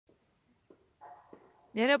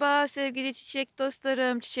Merhaba sevgili çiçek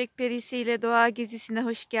dostlarım. Çiçek perisi ile doğa gezisine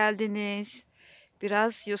hoş geldiniz.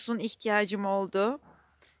 Biraz yosun ihtiyacım oldu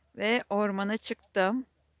ve ormana çıktım.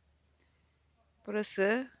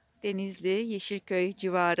 Burası Denizli, Yeşilköy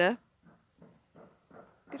civarı.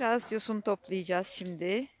 Biraz yosun toplayacağız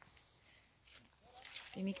şimdi.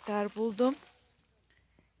 Bir miktar buldum.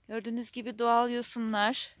 Gördüğünüz gibi doğal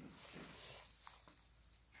yosunlar.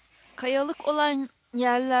 Kayalık olan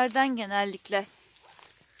yerlerden genellikle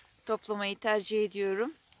toplamayı tercih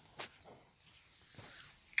ediyorum.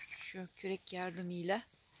 Şu kürek yardımıyla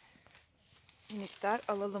bir miktar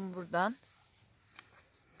alalım buradan.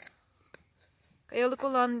 Kayalık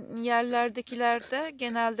olan yerlerdekilerde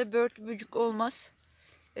genelde börtü böcük olmaz.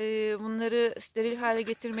 Bunları steril hale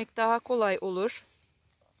getirmek daha kolay olur.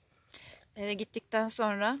 Eve gittikten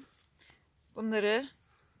sonra bunları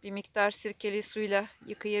bir miktar sirkeli suyla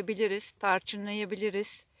yıkayabiliriz,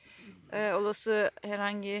 tarçınlayabiliriz. Olası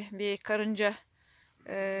herhangi bir karınca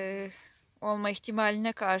olma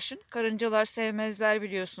ihtimaline karşın, karıncalar sevmezler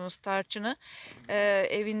biliyorsunuz tarçını.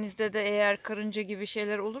 Evinizde de eğer karınca gibi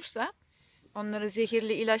şeyler olursa onları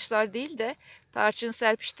zehirli ilaçlar değil de tarçın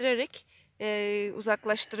serpiştirerek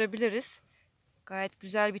uzaklaştırabiliriz. Gayet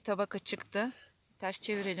güzel bir tabaka çıktı. Ters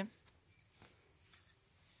çevirelim.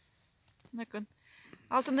 Bakın.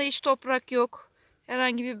 Altında hiç toprak yok.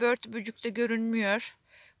 Herhangi bir börtü böcük de görünmüyor.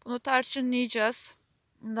 Bunu tarçınlayacağız.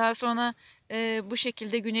 Daha sonra bu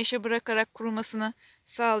şekilde güneşe bırakarak kurumasını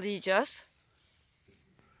sağlayacağız.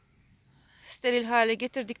 Steril hale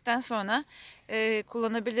getirdikten sonra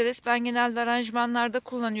kullanabiliriz. Ben genelde aranjmanlarda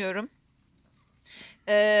kullanıyorum.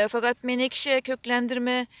 Fakat menekşe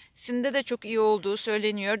köklendirmesinde de çok iyi olduğu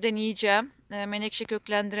söyleniyor. Deneyeceğim. Menekşe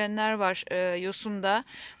köklendirenler var yosunda.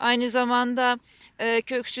 Aynı zamanda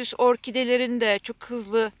köksüz orkidelerin de çok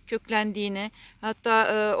hızlı köklendiğini,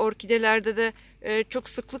 hatta orkidelerde de çok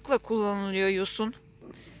sıklıkla kullanılıyor yosun.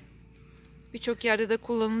 Birçok yerde de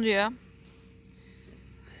kullanılıyor.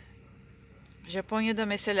 Japonya'da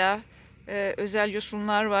mesela özel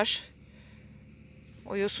yosunlar var.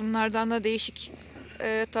 O yosunlardan da değişik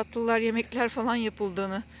tatlılar, yemekler falan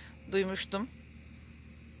yapıldığını duymuştum.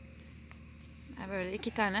 Böyle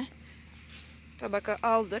 2 tane tabaka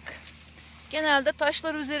aldık. Genelde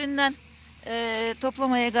taşlar üzerinden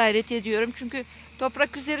toplamaya gayret ediyorum. Çünkü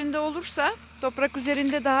toprak üzerinde olursa, toprak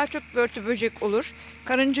üzerinde daha çok börtü böcek olur.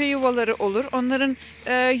 Karınca yuvaları olur. Onların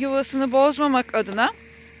yuvasını bozmamak adına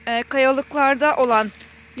kayalıklarda olan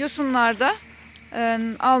yosunlarda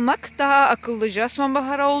almak daha akıllıca.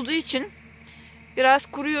 Sonbahar olduğu için biraz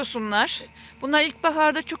kuru yosunlar. Bunlar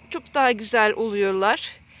ilkbaharda çok çok daha güzel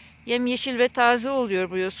oluyorlar. Yemyeşil ve taze oluyor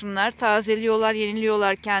bu yosunlar. Tazeliyorlar,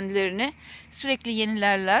 yeniliyorlar kendilerini. Sürekli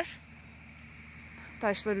yenilerler.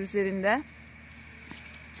 Taşlar üzerinde.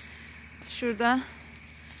 Şurada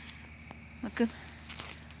bakın.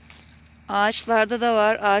 Ağaçlarda da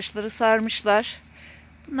var. Ağaçları sarmışlar.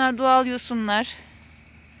 Bunlar doğal yosunlar.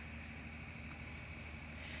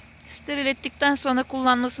 Steril ettikten sonra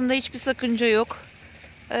kullanmasında hiçbir sakınca yok.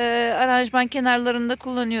 Aranjman kenarlarında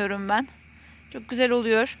kullanıyorum ben. Çok güzel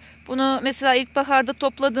oluyor. Bunu mesela ilkbaharda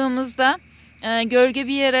topladığımızda gölge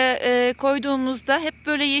bir yere koyduğumuzda hep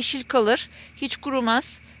böyle yeşil kalır. Hiç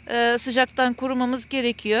kurumaz. Sıcaktan kurumamız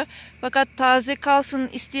gerekiyor. Fakat taze kalsın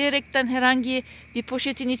isteyerekten herhangi bir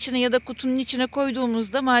poşetin içine ya da kutunun içine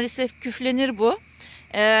koyduğumuzda maalesef küflenir bu.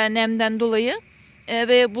 Nemden dolayı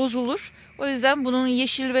ve bozulur. O yüzden bunun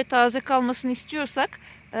yeşil ve taze kalmasını istiyorsak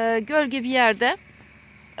gölge bir yerde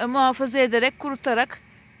muhafaza ederek, kurutarak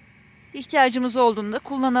ihtiyacımız olduğunda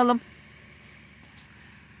kullanalım.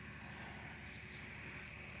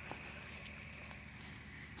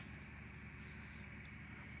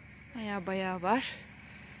 Bayağı var.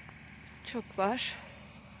 Çok var.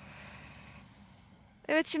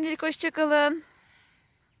 Evet, şimdilik hoşça kalın.